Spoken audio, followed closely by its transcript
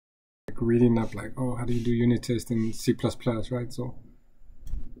reading up like, oh, how do you do unit test in C++, right? So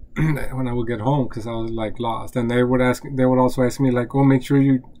when I would get home, because I was like lost, and they would also ask me like, oh, make sure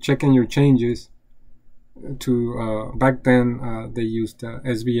you check in your changes to back then they used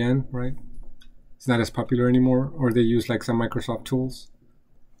SVN, right? It's not as popular anymore, or they use like some Microsoft tools,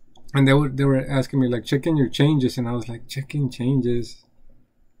 and they were asking me like, check in your changes, and I was like, checking changes.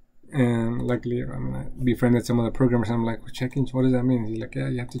 And luckily, I mean, I befriended some of the programmers. And I'm like, well, check in, what does that mean? He's like, yeah,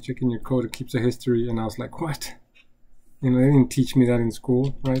 you have to check in your code. It keeps a history. And I was like, what? You know, they didn't teach me that in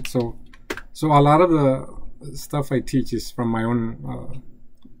school, right? So a lot of the stuff I teach is from my own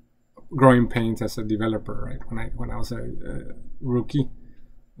growing pains as a developer, right? When I was a rookie,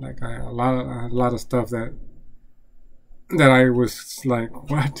 like a lot of stuff that I was like,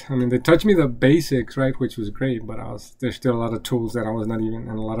 what? I mean, they taught me the basics, right, which was great, but there's still a lot of tools that I was not even,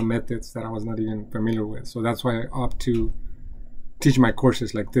 and a lot of methods that I was not even familiar with. So that's why I opt to teach my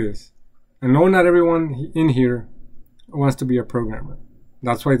courses like this. And no, not everyone in here wants to be a programmer.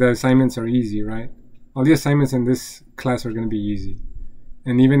 That's why the assignments are easy, right? All the assignments in this class are going to be easy.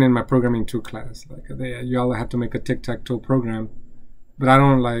 And even in my programming 2 class, like you all have to make a tic-tac-toe program, but I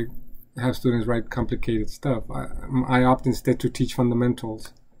don't like have students write complicated stuff. I opt instead to teach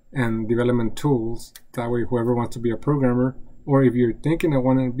fundamentals and development tools. That way, whoever wants to be a programmer, or if you're thinking of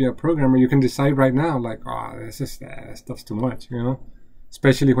wanting to be a programmer, you can decide right now, like, oh, this is stuff's too much, you know.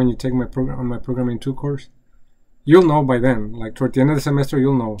 Especially when you take my programming 2 course, you'll know by then. Like toward the end of the semester,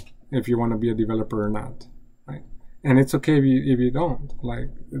 you'll know if you want to be a developer or not, right? And it's okay if you don't. Like,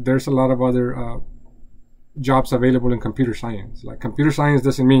 there's a lot of other jobs available in computer science. Like, computer science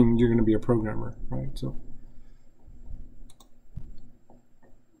doesn't mean you're going to be a programmer, right? So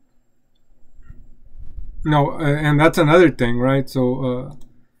no, and that's another thing, right? So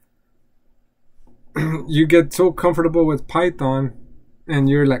you get so comfortable with Python and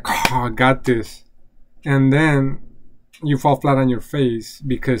you're like, oh, I got this, and then you fall flat on your face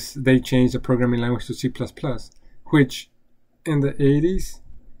because they changed the programming language to C++, which in the 80s,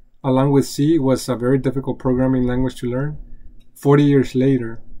 along with C, was a very difficult programming language to learn. 40 years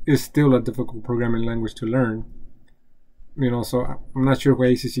later, is still a difficult programming language to learn. You know, so I'm not sure why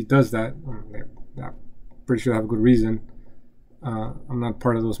ACC does that. I'm pretty sure they have a good reason. I'm not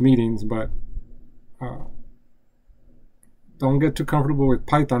part of those meetings, but don't get too comfortable with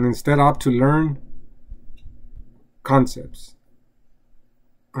Python. Instead, opt to learn concepts.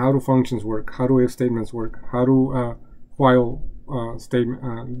 How do functions work? How do if statements work? How do while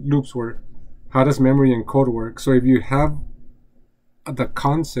loops work? How does memory and code work? So if you have the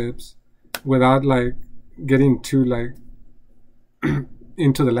concepts without like getting too like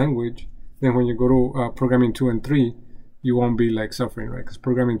into the language, then when you go to programming 2 and 3, you won't be like suffering, right? Because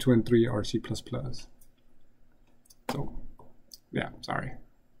programming 2 and 3 are C++. So yeah, sorry.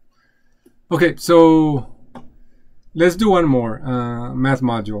 Okay, so let's do one more math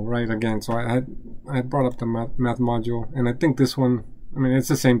module, right? Again, so I brought up the math module, and I think this one, I mean, it's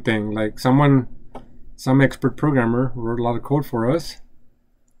the same thing. Like some expert programmer wrote a lot of code for us.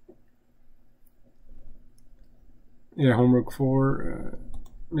 Yeah, homework 4.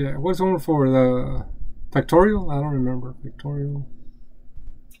 Yeah, what's homework for? The factorial? I don't remember. Factorial.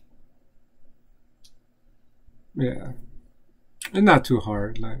 Yeah, it's not too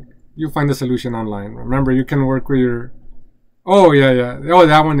hard. Like, you'll find the solution online. Remember, you can work with your. Oh yeah. Oh,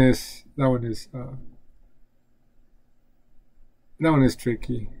 that one is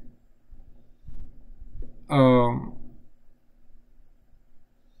tricky.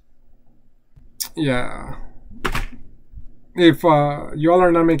 Yeah. If you all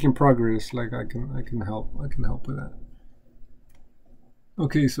are not making progress, like I can help with that.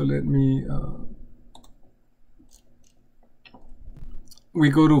 Okay, so let me. We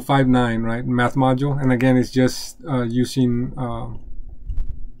go to 5.9, right? Math module, and again, it's just using.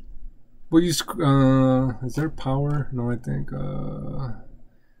 We'll use. Is there power? No, I think.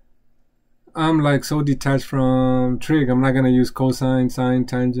 I'm like so detached from trig. I'm not gonna use cosine, sine,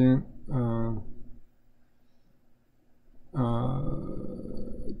 tangent.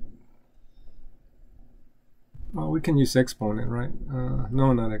 Well, we can use exponent, right?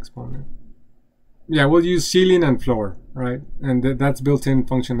 No, not exponent. Yeah, we'll use ceiling and floor, right? And that's built-in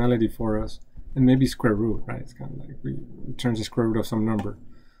functionality for us. And maybe square root, right? It's kind of like we return the square root of some number.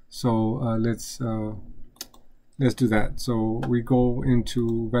 So let's do that. So we go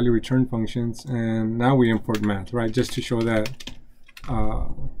into value return functions, and now we import math, right? Just to show that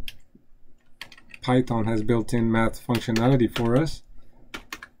Python has built-in math functionality for us.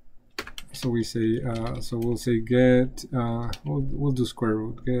 So we say, so we'll say get, we'll do square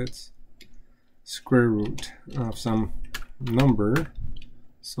root, get square root of some number,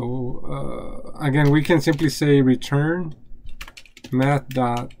 So again, we can simply say return math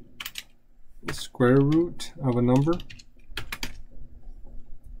dot square root of a number,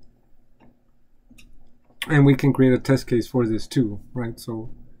 and we can create a test case for this too, right?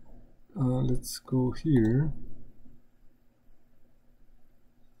 So let's go here.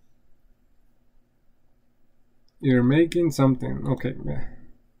 You're making something, okay.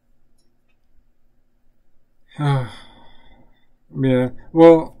 Yeah,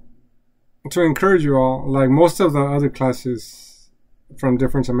 well, to encourage you all, like most of the other classes from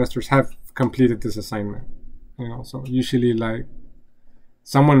different semesters have completed this assignment, you know, so usually like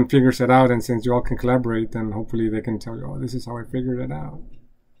someone figures it out, and since you all can collaborate, then hopefully they can tell you, oh, this is how I figured it out.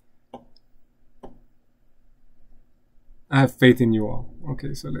 I have faith in you all.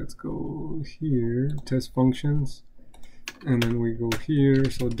 Okay, so let's go here, test functions, and then we go here,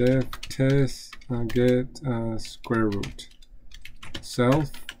 so def test get square root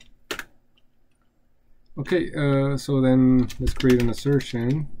self. Okay, so then let's create an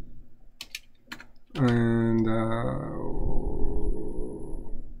assertion, and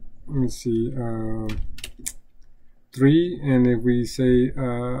let me see, 3, and if we say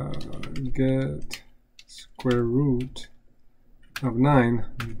get square root of 9,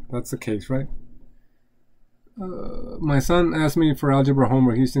 that's the case, right? My son asked me for algebra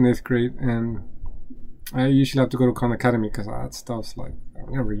homework. He's in 8th grade, and I usually have to go to Khan Academy because that stuff's like, I've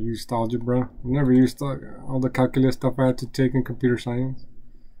never used algebra. I've never used all the calculus stuff I had to take in computer science.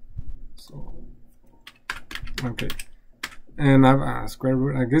 So, okay. And I've square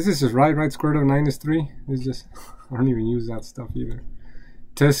root, I guess this is right? Square root of 9 is 3. It's just, I don't even use that stuff either.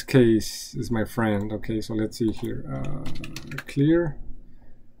 Test case is my friend. Okay, so let's see here. Clear,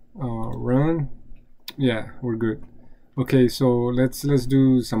 run. Yeah, we're good. Okay, so let's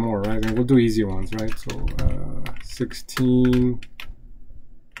do some more, right? And we'll do easy ones, right? So 16,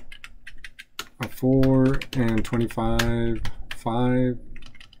 4, and 25, 5.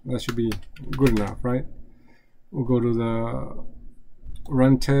 That should be good enough, right? We'll go to the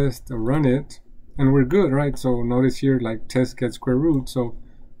run test, run it, and we're good, right? So notice here, like test get square root, so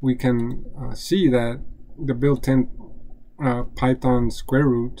we can see that the built-in Python square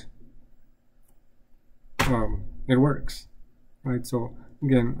root, it works, right? So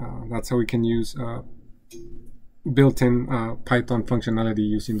again, that's how we can use built-in Python functionality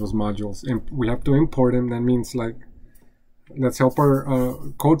using those modules. And we have to import them. That means like, let's help our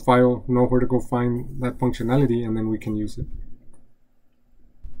code file know where to go find that functionality, and then we can use it.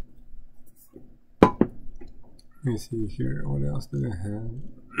 Let me see here, what else do they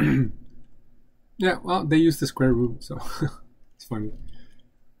have? Yeah, well, they use the square root, so it's funny.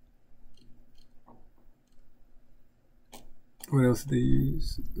 What else do they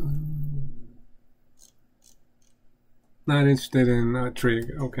use? Not interested in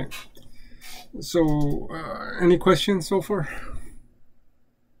trig. Okay. So, any questions so far?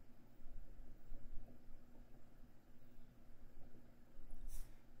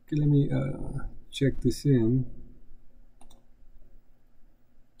 Okay, let me check this in.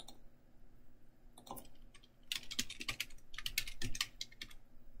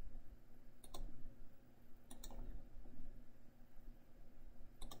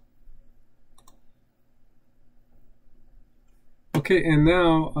 Okay, and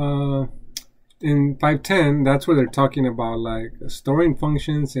now in 5.10, that's where they're talking about like storing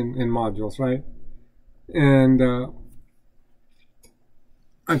functions in modules, right? And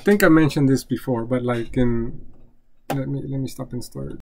I think I mentioned this before, but like in let me stop and start.